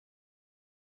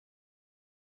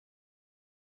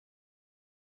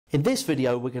In this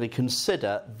video, we're going to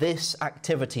consider this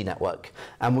activity network,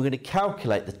 and we're going to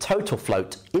calculate the total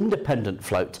float, independent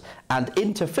float, and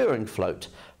interfering float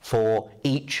for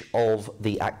each of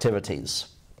the activities.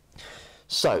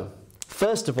 So,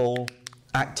 first of all,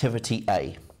 activity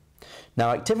A.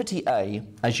 Now, activity A,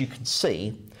 as you can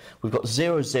see, we've got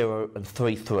 0, 0, and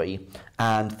 3, 3,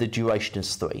 and the duration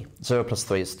is 3. 0 plus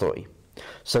 3 is 3.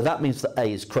 So that means that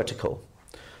A is critical.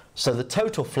 So the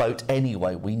total float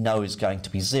anyway we know is going to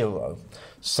be 0.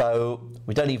 So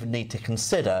we don't even need to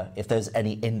consider if there's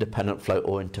any independent float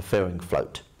or interfering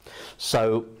float.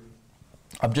 So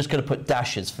I'm just going to put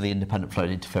dashes for the independent float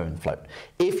and interfering float.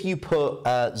 If you put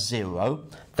 0,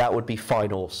 that would be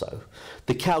fine also.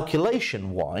 The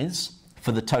calculation wise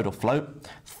for the total float,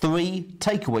 3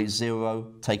 take away 0,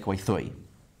 take away 3.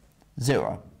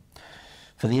 0.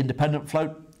 For the independent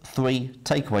float, 3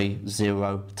 take away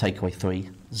 0, take away 3,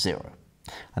 0.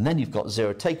 And then you've got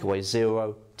 0 take away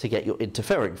 0 to get your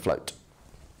interfering float.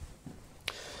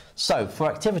 So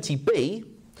for activity B,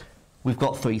 we've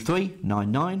got 3, 3,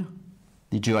 9, 9.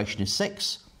 The duration is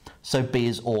 6. So B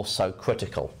is also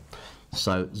critical.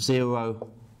 So 0,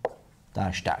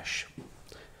 dash, dash.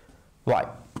 Right,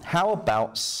 how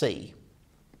about C?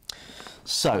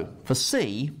 So for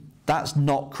C, that's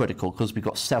not critical because we've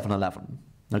got 7, 11.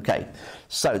 Okay,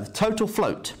 so the total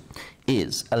float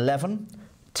is 11,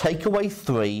 take away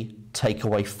 3, take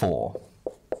away 4.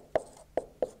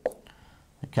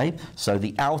 Okay, so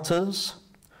the outers,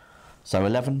 so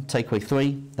 11, take away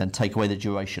 3, then take away the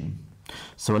duration.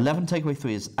 So 11 take away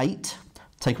 3 is 8,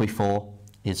 take away 4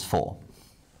 is 4.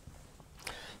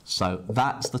 So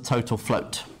that's the total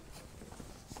float.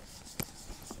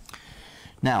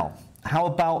 Now, how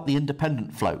about the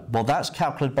independent float? Well, that's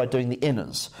calculated by doing the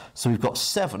inners. So we've got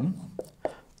 7,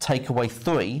 take away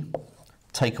 3,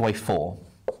 take away 4.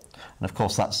 And of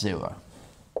course that's 0.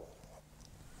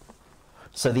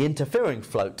 So the interfering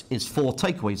float is 4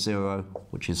 take away 0,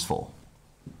 which is 4.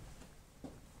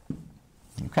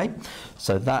 Okay,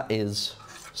 so that is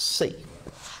C.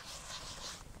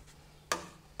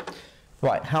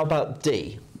 Right, how about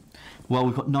D? Well,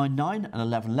 we've got 9, 9 and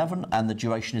 11, 11, and the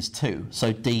duration is 2.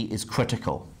 So D is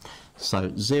critical.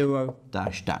 So 0,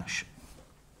 dash, dash.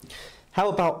 How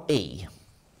about E?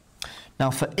 Now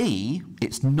for E,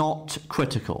 it's not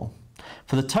critical.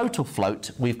 For the total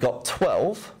float, we've got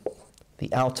 12,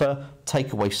 the outer,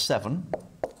 take away 7,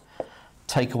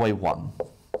 take away 1.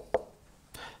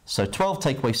 So 12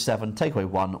 take away 7, take away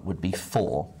 1 would be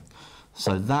 4.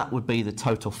 So that would be the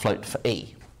total float for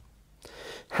E.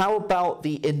 How about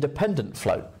the independent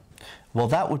float? Well,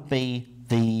 that would be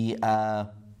the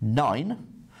 9,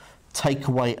 take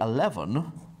away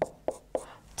 11,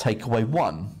 take away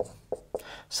 1.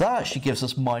 So that actually gives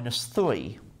us minus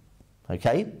 3,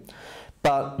 okay?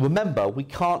 But remember, we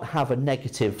can't have a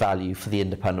negative value for the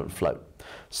independent float,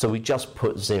 so we just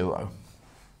put 0.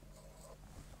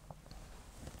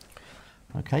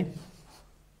 Okay?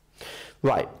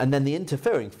 Right, and then the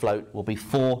interfering float will be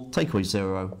 4, take away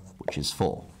 0, which is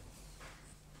 4.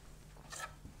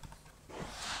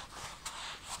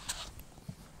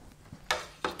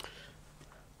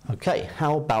 Okay,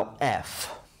 how about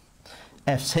F?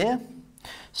 F's here,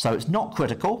 so it's not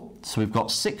critical, so we've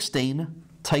got 16,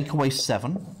 take away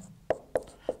 7,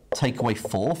 take away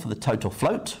 4 for the total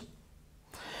float.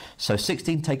 So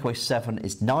 16 take away 7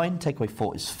 is 9, take away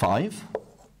 4 is 5.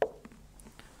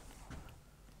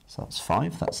 So that's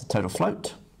 5, that's the total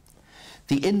float.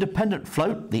 The independent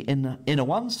float, the inner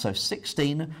ones, so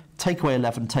 16, take away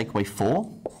 11, take away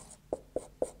 4.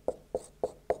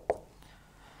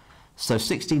 So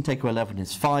 16 take away 11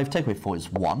 is 5, take away 4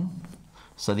 is 1.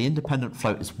 So the independent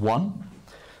float is 1.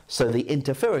 So the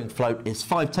interfering float is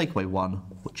 5 take away 1,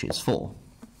 which is 4.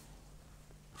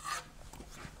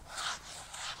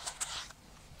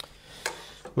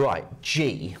 Right,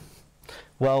 G.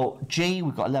 Well, G,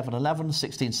 we've got 11, 11,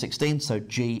 16, 16, so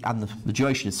G, and the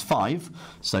duration is 5,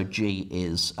 so G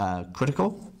is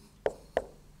critical.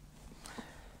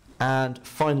 And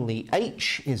finally,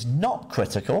 H is not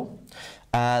critical.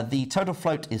 The total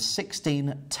float is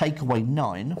 16, take away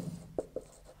 9,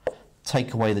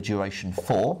 take away the duration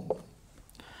 4,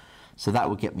 so that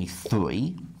would get me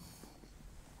 3.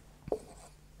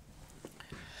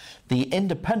 The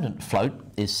independent float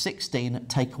is 16,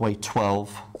 take away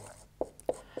 12,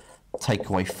 take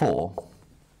away 4,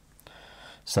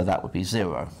 so that would be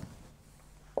 0.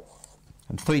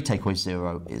 And 3 take away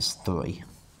 0 is 3.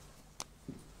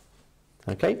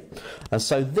 Okay, and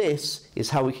so this is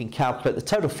how we can calculate the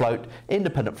total float,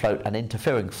 independent float, and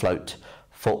interfering float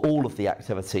for all of the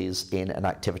activities in an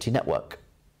activity network.